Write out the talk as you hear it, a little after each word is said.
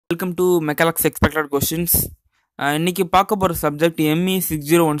Welcome to Mechalex expected questions. இன்னைக்கு பார்க்க போகிற subject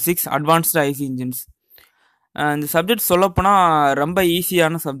ME6016 advanced IC engines. இந்த சப்ஜெக்ட் சொல்லப்போனால் ரொம்ப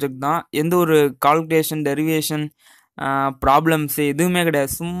ஈஸியான சப்ஜெக்ட் தான். எந்த ஒரு கால்குலேஷன் டெரிவேஷன் ப்ராப்ளம்ஸு எதுவுமே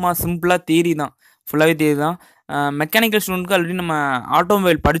கிடையாது. சும்மா சிம்பிளாக தியரி தான், ஃபுல்லாகவே தியரி தான். மெக்கானிக்கல் ஸ்டூடெண்ட்க்கு ஆல்ரெடி நம்ம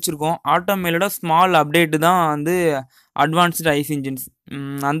ஆட்டோமொபைல் படிச்சிருக்கோம். ஆட்டோமொபைலோட ஸ்மால் அப்டேட்டு தான் வந்து அட்வான்ஸ்டு ஐசி இன்ஜின்ஸ்.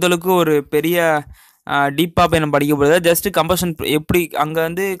 அந்தளவுக்கு ஒரு பெரிய டீப்பாக போய் நம்ம படிக்க போகிறது ஜஸ்ட்டு கம்பஷன் எப்படி அங்கே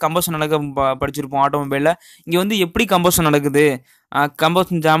வந்து கம்பஷன் நடக்க படிச்சிருப்போம் ஆட்டோமொபைலில். இங்கே வந்து எப்படி கம்பஷன் நடக்குது,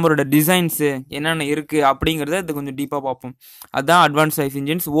 கம்பஷன் ஜாம்பரோட டிசைன்ஸு என்னென்ன இருக்குது அப்படிங்கிறத இது கொஞ்சம் டீப்பாக பார்ப்போம். அதுதான் advance IC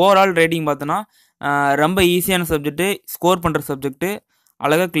engines. Overall rating பார்த்தோன்னா ரொம்ப ஈஸியான சப்ஜெக்ட்டு, ஸ்கோர் பண்ணுற சப்ஜெக்ட்டு,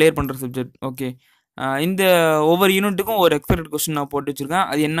 அழகாக கிளியர் பண்ணுற சப்ஜெக்ட். ஓகே, இந்த ஒவ்வொரு யூனிட்டுக்கும் ஒரு எக்ஸ்பெக்டட் கொஸ்டின் நான் போட்டு வச்சுருக்கேன்.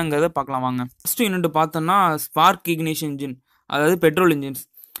 அது என்னங்கிறத பார்க்கலாம் வாங்க. ஃபஸ்ட்டு யூனிட் பார்த்தோன்னா ஸ்பார்க் இக்னிஷன் இன்ஜின், அதாவது பெட்ரோல் இன்ஜின்ஸ்.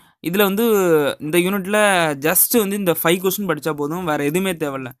 இதில் வந்து இந்த யூனிட்டில் ஜஸ்ட்டு வந்து இந்த 5 கொஸ்டின் படித்தா போதும், வேறு எதுவுமே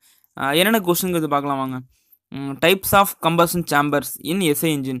தேவையில்ல. என்னென்ன கொஸ்டின்ங்கிறது பார்க்கலாம் வாங்க. Types of combustion chambers in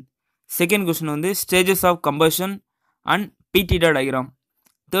SI engine. Second question வந்து stages of combustion and பிடிடா diagram.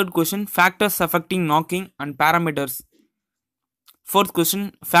 Third question factors affecting knocking and parameters. Fourth question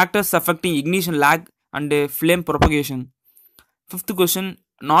factors affecting ignition lakh and flame propagation. Fifth question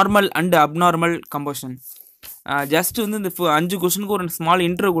normal and abnormal combustion. Just வந்து இந்த 5 கொஸ்டினுக்கு ஒரு small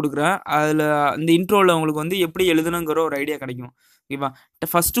intro கொடுக்குறேன். அதில் இந்த இன்ட்ரோவில் உங்களுக்கு வந்து எப்படி எழுதணுங்கிற ஒரு ஐடியா கிடைக்கும். ஓகேவா?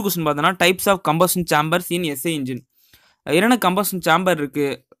 ஃபஸ்ட்டு கொஸ்டின் பார்த்தோன்னா types of combustion chambers in SI engine. என்னென்ன கம்பஷன் சேம்பர்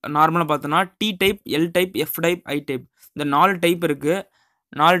இருக்குது நார்மலாக பார்த்தோன்னா D type, L type, F type, ஐ டைப். இந்த 4 டைப் இருக்குது.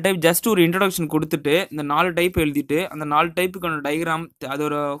 4 டைப் ஜஸ்ட் ஒரு இன்ட்ரடக்ஷன் கொடுத்துட்டு இந்த 4 டைப் எழுதிட்டு அந்த 4 டைப்புக்கான டயக்ராம்,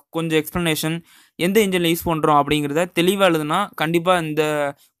 அதோட கொஞ்சம் எக்ஸ்ப்ளனேஷன், எந்த இன்ஜினில் யூஸ் பண்ணுறோம் அப்படிங்கிறத தெளிவாக எழுதுனா கண்டிப்பாக இந்த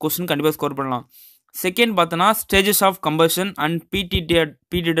கொஸ்டின் கண்டிப்பாக ஸ்கோர் பண்ணலாம். செகண்ட் பார்த்தோன்னா stages of combustion and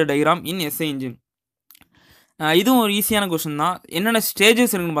பிடிடா diagram in SI engine. இதுவும் ஒரு ஈஸியான கொஸ்டின் தான். என்னென்ன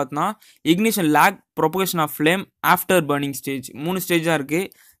ஸ்டேஜஸ் இருக்குன்னு பார்த்தோன்னா ignition lakh, propagation of flame, after burning stage. 3 stage தான் இருக்குது.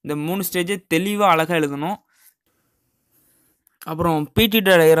 இந்த 3 ஸ்டேஜை தெளிவாக அழகாக எழுதணும். அப்புறம்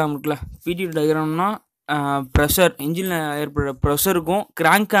பிடிடா டயக்ராம் இருக்குல்ல, பிடிடா டயக்ராம்னா ப்ரெஷர், இன்ஜினில் ஏற்படுற ப்ரெஷருக்கும்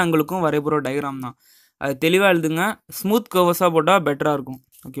கிராங்க் ஆங்கிளுக்கும் வரைபுற டயக்ராம் தான். அது தெளிவாக எழுதுங்க. ஸ்மூத் கவர்ஸாக போட்டால் பெட்டராக இருக்கும்.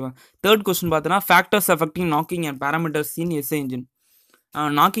 ஓகேவா? தேர்ட் கொஸ்டின் பார்த்தோன்னா factors affecting knocking and parameters in SI engine.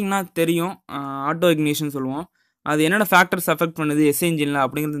 நாக்கிங்னா தெரியும், ஆட்டோ இக்னிஷன் சொல்லுவோம். அது என்னென்ன ஃபேக்டர்ஸ் அஃபெக்ட் பண்ணுது எஸ்ஐ இன்ஜினில்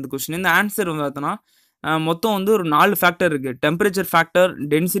அப்படிங்கிறது இந்த கொஸ்டின். இந்த ஆன்சர் பார்த்தோன்னா மொத்தம் வந்து ஒரு 4 ஃபேக்டர் இருக்குது. Temperature factor,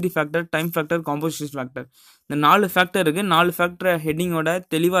 density factor, time factor, composition factor. இந்த 4 ஃபேக்டர் இருக்குது. 4 ஃபேக்டர் ஹெட்டிங்கோட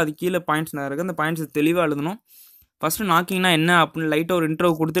தெளிவாக அது கீழே பாயிண்ட்ஸ் நிறைய இருக்குது. அந்த பாயிண்ட்ஸ் தெளிவாக எழுதணும். ஃபஸ்ட்டு நாக்கிங்னா என்ன அப்படின்னு லைட்டாக ஒரு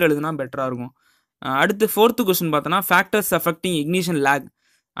இன்ட்ரோ கொடுத்துட்டு எழுதுனா பெட்டராக இருக்கும். அடுத்து ஃபோர்த்து கொஸ்டின் பார்த்தோன்னா factors affecting ignition lakh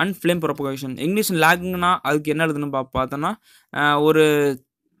and flame propagation. Ignition லேக்னா அதுக்கு என்ன எழுதணும் பார்த்தோன்னா ஒரு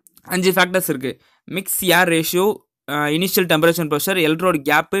 5 ஃபேக்டர்ஸ் இருக்குது. மிக்ஸ் ஏர் ratio, initial temperature pressure, electrode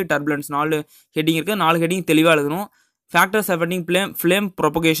gap, turbulence. 4 heading இருக்குது. 4 ஹெட்டிங் தெளிவாக எழுதணும். ஃபேக்டர்ஸ் அஃபெக்டிங் ஃப்ளேம்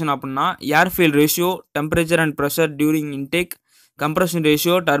ப்ரொபகேஷன் அப்படின்னா ஏர் fill ratio, temperature and pressure during intake, compression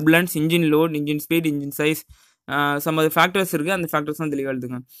ratio, turbulence, engine load, engine speed, engine size. Some அது factors இருக்குது. அந்த factors தான் தெளிவாக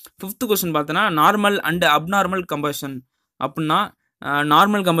எழுதுங்க. ஃபிஃப்த் கொஸ்டின் பார்த்தோன்னா நார்மல் அண்ட் அப்நார்மல் கம்பஷன் அப்படின்னா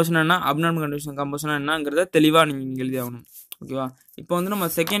நார்மல் கம்பஷன் என்ன, அப்நார்மல் கம்பஷன் என்னங்கிறத தெளிவாக நீங்கள் எழுதி ஆகணும். ஓகேவா? இப்போ வந்து நம்ம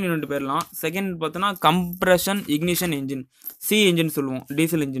செகண்ட் யூனிட் போயிடலாம். செகண்ட் பார்த்தோன்னா compression ignition engine, C engine சொல்லுவோம்,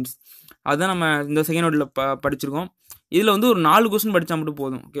 டீசல் இன்ஜின்ஸ். அதுதான் நம்ம இந்த செகண்ட் யூனிட்டில் படிச்சிருக்கோம். இதில் வந்து ஒரு 4 கொஸ்டின் படித்தா மட்டும்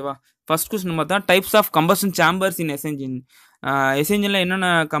போதும். ஓகேவா? ஃபர்ஸ்ட் கொஸ்டின் பார்த்தா types of combustion chambers in SI engine. SI இன்ஜினில் என்னென்ன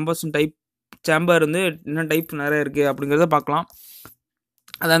கம்பஷன் டைப் சேம்பர் வந்து என்ன டைப் நிறைய இருக்குது அப்படிங்கிறத பார்க்கலாம்.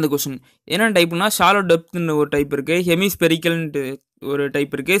 அதான் இந்த கொஸ்டின். என்னென்ன டைப்னா ஷாலோ டெப்த்னு ஒரு டைப் இருக்குது, ஹெமிஸ்பெரிக்கல்ன்ட்டு ஒரு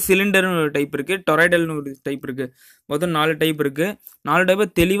டைப் இருக்குது, சிலிண்டர்னு ஒரு டைப் இருக்குது, டொரைடல்னு ஒரு டைப் இருக்குது. மொத்தம் 4 டைப் இருக்குது. 4 டைப்பை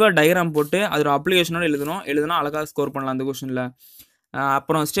தெளிவாக டயக்ராம் போட்டு அதோட அப்ளிகேஷனோட எழுதுனா அழகாக ஸ்கோர் பண்ணலாம் அந்த கொஸ்டினில்.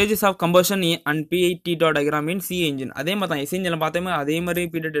 அப்புறம் stages of combustion and பிடிடா diagram in C engine. அதே மாதிரி தான் எஸ்ஐ இன்ஜினில் பார்த்தோமே அதே மாதிரி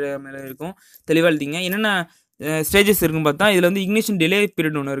பிடிடா டயக்ராம் இருக்கும். தெளிவாக எழுதிங்க. என்னென்ன ஸ்டேஜஸ் இருக்குன்னு பார்த்தா இதில் வந்து இக்னிஷன் டிலே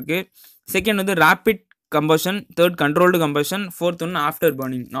பீரியட் ஒன்று இருக்குது. செகண்ட் வந்து rapid combustion, third controlled combustion, fourth ஒன்று ஆஃப்டர்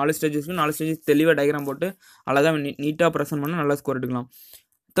பர்னிங். 4 ஸ்டேஜஸ்க்கு 4 ஸ்டேஜஸ் தெளிவாக டயக்ராம் போட்டு அழகாக நீட்டாக ப்ரெசென்ட் பண்ணால் நல்லா ஸ்கோர் எடுக்கலாம்.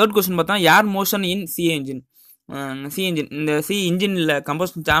 தேர்ட் கொஸ்டின் பார்த்தா ஏர் மோஷன் இன் சி இன்ஜின். சி இன்ஜின், இந்த சி இன்ஜினில்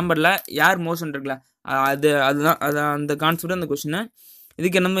கம்பஷன் சேம்பரில் ஏர் மோஷன் இருக்குல்ல, அதுதான் அந்த கான்செப்ட் அந்த கொஸ்டின்.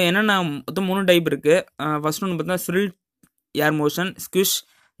 இதுக்கு நம்ம என்னென்ன மொத்தம் 3 டைப் இருக்குது. ஃபர்ஸ்ட் ஒன்று பார்த்தா ஸ்ரில் ஏர் மோஷன், ஸ்குஷ்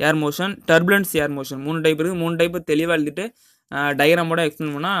ஏர் மோஷன், டர்புலன்ஸ் ஏர் மோஷன். 3 டைப் இருக்குது. 3 டைப்பு தெளிவாக எழுதிட்டு டயக்ராமோட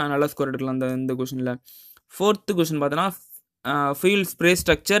எக்ஸ்பிளைன் பண்ணால் நல்லா ஸ்கோர் எடுக்கலாம் இந்த கொஸ்டினில். ஃபோர்த்து கொஸ்டின் பார்த்தோன்னா fuel spray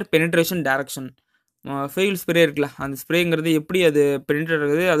structure, penetration, direction. Fuel spray இருக்குல்ல, அந்த ஸ்ப்ரேங்கிறது எப்படி அது பெனிட்ரேட்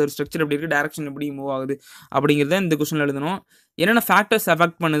ஆகுது, அதோட ஸ்ட்ரக்சர் எப்படி இருக்குது, டைரக்ஷன் எப்படி மூவ் ஆகுது அப்படிங்கிறத இந்த கொஸ்டினில் எழுதணும். என்னென்ன ஃபேக்டர்ஸ்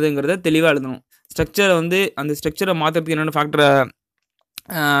அஃபெக்ட் பண்ணுதுங்கிறத தெளிவாக எழுதணும். ஸ்ட்ரக்சரை வந்து அந்த ஸ்ட்ரக்சரை மாற்றுறதுக்கு என்னென்ன ஃபேக்டரை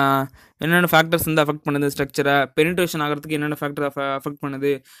என்னென்ன ஃபேக்டர்ஸ் வந்து அஃபெக்ட் பண்ணுது ஸ்ட்ரக்சரை, பெனிட்ரேஷன் ஆகிறதுக்கு என்னென்ன ஃபேக்டர் அஃபெக்ட்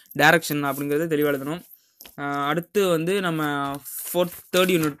பண்ணுது, டைரக்ஷன் அப்படிங்கிறது தெளிவாக எழுதணும். அடுத்து வந்து நம்ம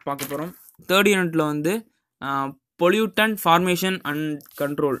தேர்ட் யூனிட் பார்க்க போகிறோம். தேர்ட் யூனிட்டில் வந்து பொல்யூட்டன் ஃபார்மேஷன் அண்ட்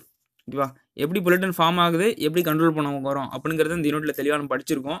கண்ட்ரோல், ஓகேவா? எப்படி பொல்யூட்டன் ஃபார்ம் ஆகுது, எப்படி கண்ட்ரோல் பண்ண வரோம் அப்படிங்கிறது இந்த யூனிட்டில் தெளிவாக நம்ம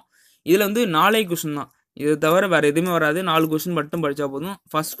படிச்சிருக்கோம். இதில் வந்து 4 கொஷின் தான், இதை தவிர வேறு எதுவுமே வராது. 4 கொஷின் மட்டும் படித்தா போதும்.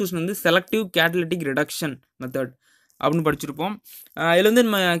 ஃபர்ஸ்ட் கொஷின் வந்து செலக்டிவ் கேட்டலிட்டிக் ரிடக்ஷன் மெத்தட் அப்படின்னு படிச்சிருப்போம். இதில் வந்து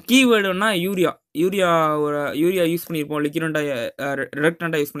நம்ம கீவேர்டுன்னா யூரியா யூஸ் பண்ணியிருப்போம்,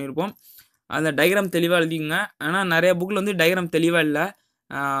 ரிடக்டண்ட்டாக யூஸ் பண்ணியிருப்போம். அந்த டயக்ராம் தெளிவாக எழுதிங்க. ஆனால் நிறைய புக்கில் வந்து டயக்ராம் தெளிவாக இல்லை.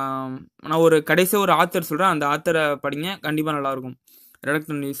 நான் கடைசியாக ஒரு ஆத்தர் சொல்கிறேன், அந்த ஆத்தரை படிங்க, கண்டிப்பாக நல்லாயிருக்கும்.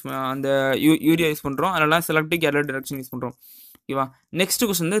 ரிடக்டன் யூஸ் அந்த யூரியா யூஸ் பண்ணுறோம், அதெல்லாம் செலக்டிவ் கேட்டலிட்டிக் ரிடக்ஷன் யூஸ் பண்ணுறோம், ஓகேவா? நெக்ஸ்ட்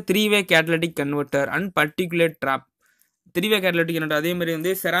கொஸ்டின் வந்து 3-வே catalytic converter and particulate drop. 3-வே catalytic converter அதே மாதிரி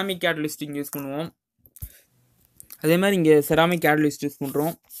வந்து செராமிக் கேட்டலிஸ்ட் இங்கே யூஸ் பண்ணுவோம். அதே மாதிரி இங்கே செராமிக் கேட்டலிஸ்ட் யூஸ்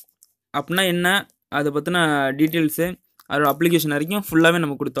பண்ணுறோம். அப்படின்னா என்ன, அதை பற்றின டீட்டெயில்ஸு, அதோட அப்ளிகேஷன் வரைக்கும் ஃபுல்லாகவே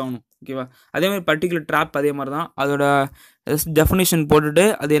நம்ம கொடுத்தாகணும், ஓகேவா? அதே மாதிரி particulate ட்ராப் அதே மாதிரி தான். அதோட டெஃபினேஷன் போட்டுட்டு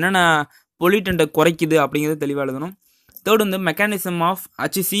அது என்னென்ன பொல்யூட்டண்ட்டை குறைக்குது அப்படிங்கிறது தெளிவாக எழுதணும். தேர்ட் வந்து மெக்கானிசம் ஆஃப்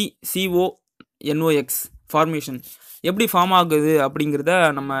HCCONOx ஃபார்மேஷன், எப்படி ஃபார்ம் ஆகுது அப்படிங்கிறத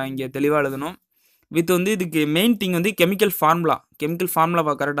நம்ம இங்கே தெளிவாக எழுதணும். வித் வந்து இதுக்கு மெயின் திங் வந்து கெமிக்கல் ஃபார்முலா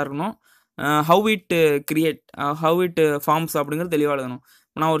கரெக்டாக இருக்கணும். ஹவு இட் ஃபார்ம்ஸ் அப்படிங்கிறது தெளிவாக எழுதணும்.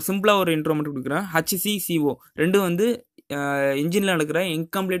 நான் ஒரு சிம்பிளாக ஒரு இன்ட்ரோ மட்டும் கொடுக்குறேன். HCCO ரெண்டும் வந்து இன்ஜினில் நடக்கிற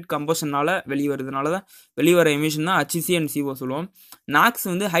இன்கம்ப்ளீட் கம்பஷனால் வெளிவர எமிஷன் தான் HC அண்ட் CO சொல்லுவோம். நாக்ஸ்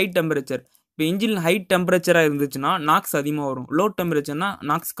வந்து ஹை டெம்பரேச்சர். இப்போ இன்ஜின் ஹை டெம்பரேச்சராக இருந்துச்சுன்னா நாக்ஸ் அதிகமாக வரும், லோ டெம்பரேச்சர்னா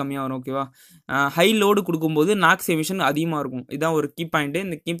நாக்ஸ் கம்மியாக வரும், ஓகேவா? ஹை லோடு கொடுக்கும்போது நாக்ஸ் எமிஷன் அதிகமாக இருக்கும். இதுதான் ஒரு கீ பாயிண்ட்டு.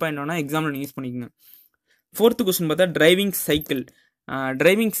 இந்த கீ பாயிண்ட் வேணால் எக்ஸாம்பிள் யூஸ் பண்ணிக்கோங்க. ஃபோர்த்து கொஸ்டின் பார்த்தா டிரைவிங் சைக்கிள்.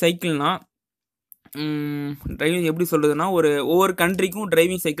 டிரைவிங் சைக்கிள்னால் டிரைவிங் எப்படி சொல்கிறதுனா, ஒவ்வொரு கண்ட்ரிக்கும்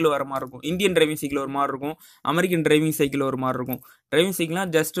டிரைவிங் சைக்கிள் வர மாதிரி இருக்கும். இந்தியன் டிரைவிங் சைக்கிள் ஒரு மாதிரி இருக்கும், அமெரிக்கன் டிரைவிங் சைக்கிள் ஒரு மாதிரி இருக்கும். டிரைவிங்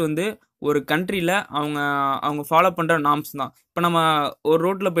சைக்கிள்னால் ஜஸ்ட் வந்து ஒரு கண்ட்ரியில் அவங்க ஃபாலோ பண்ணுற நார்ம்ஸ் தான். இப்போ நம்ம ஒரு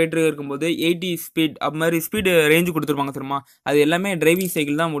ரோட்டில் போய்ட்டு இருக்கும்போது 80 ஸ்பீட் அது மாதிரி ஸ்பீடு ரேஞ்சு கொடுத்துருப்பாங்க தெரியுமா, அது எல்லாமே டிரைவிங்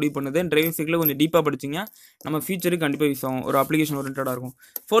சைக்கிள் தான் முடிவு பண்ணுது. டிரைவிங் சைக்கிளில் கொஞ்சம் டீப்பாக படிச்சிங்க, நம்ம ஃபியூச்சருக்கு கண்டிப்பாக யூஸ் ஆகும், ஒரு அப்ளிகேஷன் ஓரியன்டாக இருக்கும்.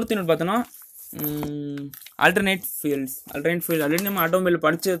 ஃபோர்த் யூனிட் பார்த்தோன்னா ஆல்டர்னேட் ஃபியூல்ஸ் ஆல்ரெடி நம்ம ஆட்டோமொபைல்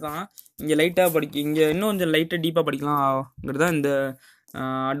படித்தது தான். இங்கே இங்கே இன்னும் கொஞ்சம் லைட்டாக டீப்பாக படிக்கலாம்ங்கிறது தான் இந்த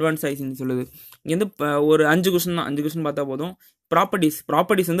அட்வான்ஸ் ஐசின்னு சொல்லுது. இங்கே வந்து ஒரு 5 கொஸ்டின் பார்த்தா போதும்.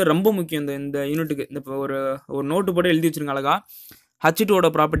 ப்ராப்பர்ட்டிஸ் வந்து ரொம்ப முக்கியம் இந்த யூனிட்டுக்கு. இந்த ஒரு நோட்டு போட்டு எழுதி வச்சுருங்க அழகா. H2ஓட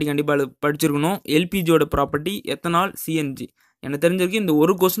ப்ராப்பர்ட்டி கண்டிப்பாக படிச்சிருக்கணும். LPGயோட ப்ராப்பர்ட்டி, எத்தனால், CNG. எனக்கு தெரிஞ்சிருக்கு இந்த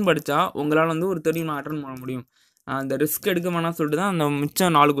ஒரு கொஸ்டின் படித்தா உங்களால் வந்து ஒரு 30 அட்டன் பண்ண முடியும். அந்த ரிஸ்க் எடுக்க வேணாம்னு சொல்லிட்டு தான் அந்த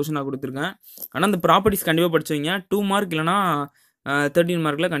மிச்சம் 4 கொஸ்டின் நான் கொடுத்துருக்கேன். ஆனால் அந்த ப்ராப்பர்ட்டிஸ் கண்டிப்பாக படிச்சுவீங்க. 2 மார்க் இல்லைனா 13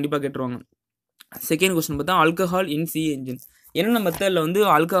 மார்க்கில் கண்டிப்பாக கேட்டுருவாங்க. செகண்ட் கொஸ்டின் பார்த்தா ஆல்கஹால் இன் சி என்ஜின். என்னென்ன மெத்தடில் வந்து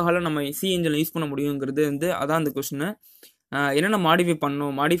ஆல்கஹாலை நம்ம சி என்ஜினில் யூஸ் பண்ண முடியுங்கிறது வந்து அதான் அந்த கொஸ்டின். என்னென்ன மாடிஃபை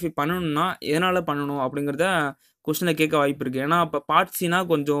பண்ணணும்னா எதனால் பண்ணணும் அப்படிங்கிறத கொஸ்டினை கேட்க வாய்ப்பு இருக்குது. ஏன்னா இப்போ பார்ட் சினா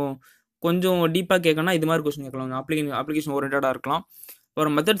கொஞ்சம் டீப்பாக கேட்கணும்னா இது மாதிரி கொஸ்டின் கேட்கலாம், அப்ளிகேஷன் ஓரியன்டாக இருக்கலாம்.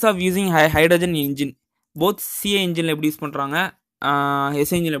 அப்புறம் methods of using hydrogen engine, both CA இன்ஜினில் எப்படி யூஸ் பண்ணுறாங்க,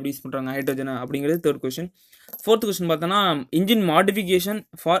 எஸ்ஏ இன்ஜினில் எப்படி யூஸ் பண்ணுறாங்க ஹைட்ரஜனை அப்படிங்கிறது தேர்ட் கொஸ்டின். ஃபோர்த் கொஸ்டின் பார்த்தோன்னா engine modification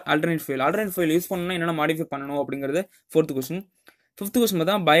for alternate fuel use பண்ணணும்னா என்னென்ன மாடிஃபை பண்ணணும் அப்படிங்கிறது ஃபோர்த் கொஸ்டின். ஃபிஃப்த் கொஸ்டின்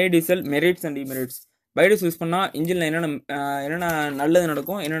பார்த்தா biodiesel merits and demerits. Biodiesel use பண்ணால் இன்ஜினில் என்னென்ன நல்லது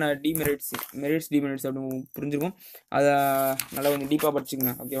நடக்கும், என்னென்ன மெரிட்ஸ் டிமெரிட்ஸ் அப்படின்னு புரிஞ்சிருக்கும். அதை நல்லா கொஞ்சம் டீப்பாக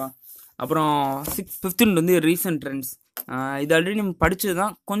படிச்சுக்கோங்க, ஓகேவா? அப்புறம் 5th வந்து ரீசன்ட் ட்ரெண்ட்ஸ். இது ஆல்ரெடி நம்ம படித்தது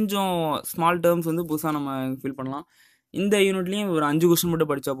தான், கொஞ்சம் ஸ்மால் டேர்ம்ஸ் வந்து புதுசாக நம்ம ஃபீல் பண்ணலாம். இந்த யூனிட்லேயும் ஒரு 5 கொஸ்டின்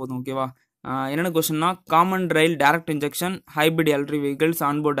மட்டும் படித்தா போதும், ஓகேவா? என்னென்ன கொஸ்டின்னா காமன் ரயில், direct injection, hybrid electric vehicles,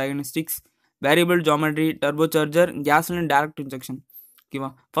 onboard diagnostics, variable geometry, turbo charger, கேஸ்லின் direct injection, ஓகேவா?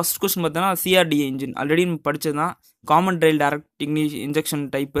 ஃபர்ஸ்ட் கொஸ்டின் பார்த்தோன்னா சிஆர்டிஏ இன்ஜின் ஆல்ரெடி நம்ம படித்தது தான், காமன் ரயில் டைரக்ட் இன்ஜெக்ஷன்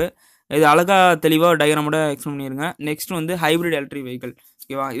டைப்பு. இது அழகாக தெளிவாக டயக்ராமோட எக்ஸ்பிளைன் பண்ணிடுங்க. நெக்ஸ்ட் வந்து ஹைப்ரிட் எலக்ட்ரிக் வெஹிக்கிள்,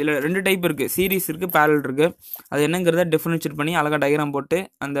 ஓகேவா? இதில் 2 டைப் இருக்குது, சீரிஸ் இருக்குது, பேரல் இருக்குது. அது என்னங்கிறத டிஃபரன்ஷியேட் பண்ணி அழகாக டயக்ராம் போட்டு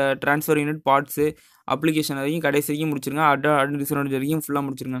அந்த ட்ரான்ஸ்ஃபர் யூனிட், பார்ட்ஸு, அப்ளிகேஷன் வரைக்கும் கடைசி வரைக்கும் முடிச்சிருங்க. டிஸ்அட்வான்டேஜ் வரைக்கும் ஃபுல்லாக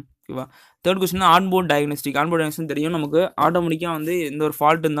முடிச்சிருங்க, ஓகேவா? தேர்ட் கொஸ்டின் ஆன்போர்ட் டயக்னோஸ்டிக் தெரியும் நமக்கு. ஆட்டோமேட்டிக்காக வந்து எந்த ஒரு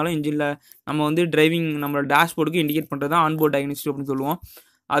ஃபால்ட் இருந்தாலும் இன்ஜினில் நம்ம வந்து டிரைவிங் நம்மளோட டேஷ்போர்டுக்கு இண்டிகேட் பண்ணுறது தான் ஆன்போர்ட் டயக்னோஸ்டிக் அப்படின்னு சொல்லுவோம்.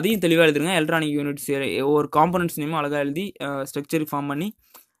 அதையும் தெளிவாக எழுதுங்க. எலக்ட்ரானிக் யூனிட்ஸ் ஒவ்வொரு காம்பனன்ட்ஸ் நேமும் அழகாக எழுதி ஸ்ட்ரக்சர் ஃபார்ம் பண்ணி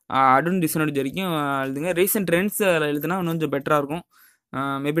அட்வான்டேஜ் டிஸ்அட்வான்டேஜ் வரைக்கும் எழுதுங்க. ரீசன்ட் ட்ரெண்ட்ஸ் அதில் எழுதுனா இன்னும் கொஞ்சம் பெட்டராக இருக்கும்,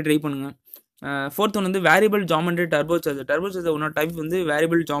 மேபி ட்ரை பண்ணுங்கள். ஃபோர்த் ஒன் வந்து வேரியபிள் ஜாமெட்ரி, டர்போ சார்ஜர் ஒன்னோட டைப் வந்து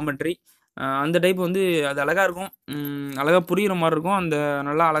வேரியபிள் ஜாமெட்ரி. அந்த டைப் வந்து அது அழகாக இருக்கும், அழகாக புரிகிற மாதிரி இருக்கும். அந்த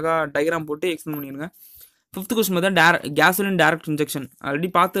நல்லா அழகாக டயக்ராம் போட்டு எக்ஸ்பிளைன் பண்ணிடுங்க. ஃபிஃப்த் கொஸ்டின் பார்த்தா கேஸ்லின் டைரக்ட் இன்ஜெக்ஷன் ஆல்ரெடி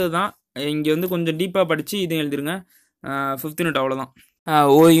பார்த்தது தான். இங்கே வந்து கொஞ்சம் டீப்பாக படித்து இதையும் எழுதிருங்க. 5th யூனிட் அவ்வளோதான்.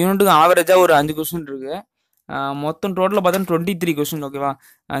 ஒரு யூனிட்டுக்கு ஆவரேஜாக ஒரு 5 கொஸ்டின் இருக்குது. மொத்தம் டோட்டலாக பார்த்தா 23 கொஸ்டின். ஓகேவா?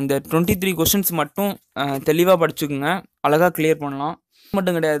 அந்த 23 கொஸ்டின்ஸ் மட்டும் தெளிவாக படிச்சுக்குங்க, அழகாக கிளியர் பண்ணலாம்.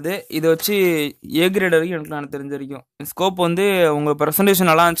 மட்டும் கிடையாது, இதை வச்சு ஏ கிரேட் வரைக்கும் எடுக்கலாம். எனக்கு தெரிஞ்ச வரைக்கும் ஸ்கோப் வந்து உங்கள் ப்ரெசன்டேஷன்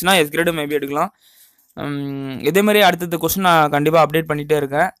நல்லா இருந்துச்சுன்னா எஸ் கிரேடு மேபி எடுக்கலாம். இதே மாதிரி அடுத்தடுத்த கொஸ்டின் நான் கண்டிப்பாக அப்டேட் பண்ணிகிட்டே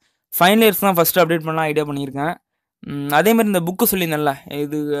இருக்கேன். ஃபைனல் இயர்ஸ் தான் ஃபஸ்ட்டு அப்டேட் பண்ணலாம் ஐடியா பண்ணியிருக்கேன். அதே மாதிரி இந்த புக்கு சொல்லியிருந்தேன்ல,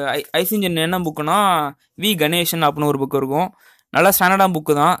 இது ஐசி இன்ஜின் என்ன புக்குனா வி கணேசன் அப்படின்னு ஒரு புக்கு இருக்கும். நல்லா ஸ்டாண்டர்டான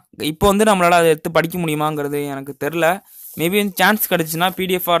புக்கு தான். இப்போ வந்து நம்மளால் அதை எடுத்து படிக்க முடியுமாங்கிறது எனக்கு தெரில. மேபி வந்து சான்ஸ் கிடச்சிச்சின்னா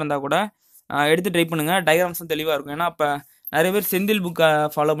பிடிஎஃபாக இருந்தால் கூட எடுத்து ட்ரை பண்ணுங்கள். டயக்ராம்ஸும் தெளிவாக இருக்கும். ஏன்னா இப்போ நிறைய பேர் செந்தில் புக்கை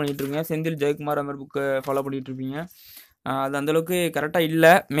ஃபாலோ பண்ணிகிட்ருக்கீங்க, செந்தில் ஜெயக்குமார் அந்த மாதிரி புக்கை ஃபாலோ பண்ணிகிட்ருப்பீங்க. அது அந்தளவுக்கு கரெக்டாக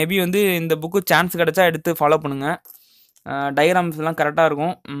இல்லை. மேபி வந்து இந்த புக்கு சான்ஸ் கிடச்சா எடுத்து ஃபாலோ பண்ணுங்கள். டயக்ராம்ஸ்லாம் கரெக்டாக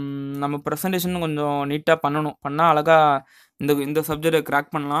இருக்கும். நம்ம ப்ரெசன்டேஷன் கொஞ்சம் நீட்டாக பண்ணால் அழகாக இந்த சப்ஜெக்டை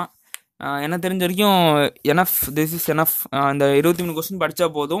கிராக் பண்ணலாம். எனக்கு தெரிஞ்ச வரைக்கும் திஸ் இஸ் எனஃப். இந்த 23 கொஸ்டின் படித்தா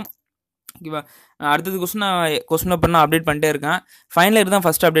போதும். ஓகேவா? அடுத்தது கொஸ்டின் பேப்பர் நான் அப்டேட் பண்ணிட்டே இருக்கேன். ஃபைனல் இயர் தான்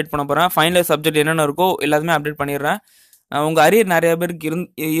ஃபஸ்ட்டு அப்டேட் பண்ண போகிறேன். ஃபைனல் இயர் சப்ஜெக்ட் என்னென்ன இருக்கோ எல்லாத்துமே அப்டேட் பண்ணிடுறேன். உங்கள் அரியர் நிறைய பேருக்கு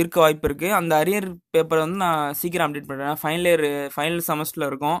இருக்க வாய்ப்பு இருக்குது. அந்த அரியர் பேப்பரை வந்து நான் சீக்கிரம் அப்டேட் பண்ணுறேன். ஃபைனல் செமஸ்டரில்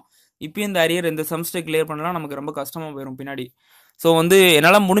இருக்கும். இப்போயும் இந்த அரியர் இந்த செமஸ்டர் கிளியர் பண்ணலாம் நமக்கு ரொம்ப கஷ்டமாக போயிடும் பின்னாடி. ஸோ வந்து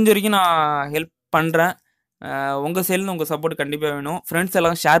என்னால் முடிஞ்ச வரைக்கும் நான் ஹெல்ப் பண்ணுறேன். உங்கள் சைட்லேருந்து உங்கள் சப்போர்ட் கண்டிப்பாக வேணும். ஃப்ரெண்ட்ஸ்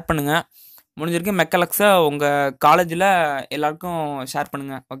எல்லாம் ஷேர் பண்ணுங்கள். முடிஞ்ச வரைக்கும் மெக்கலெக்ஸை உங்கள் காலேஜில் எல்லாருக்கும் ஷேர்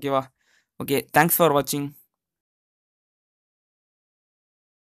பண்ணுங்கள். ஓகேவா? ஓகே, தேங்க்ஸ் ஃபார் வாட்சிங்.